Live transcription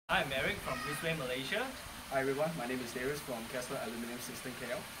Hi, I'm Eric from Breezway, Malaysia. Hi everyone, my name is Darius from Kesto Aluminium System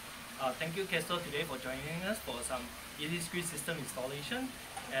KL. Thank you Kesto today for joining us for some Easyscreen system installation.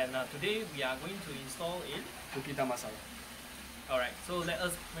 And today we are going to install in Bukit Damansara. Alright, so let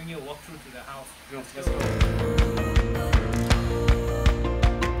us bring you a walkthrough to the house. Let's go.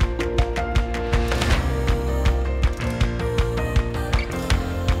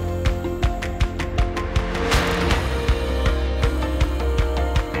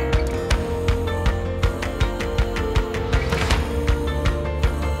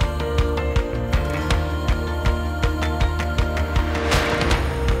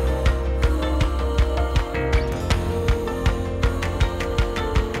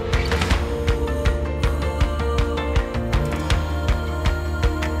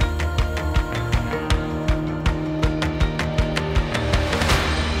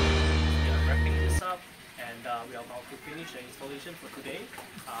 We are about to finish the installation for today.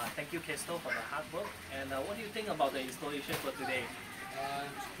 Thank you Kesto for the hard work. And what do you think about the installation for today?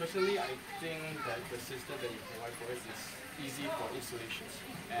 Personally, I think that the system that you provide for us is easy for installations.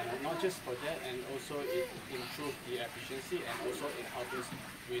 And not just for that, and also it improves the efficiency, and also it helps us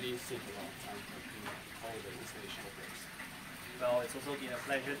really save a lot of time in all the installation works. Well, it's also been a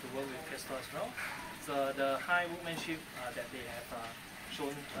pleasure to work with Kesto as well. So the high workmanship that they have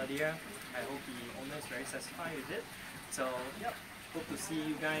shown earlier, I hope the owner is very satisfied with it. So yeah, hope to see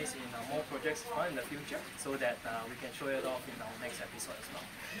you guys in more projects in the future, so that we can show it off in our next episode as well.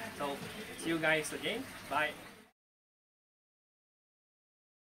 So see you guys again. Bye.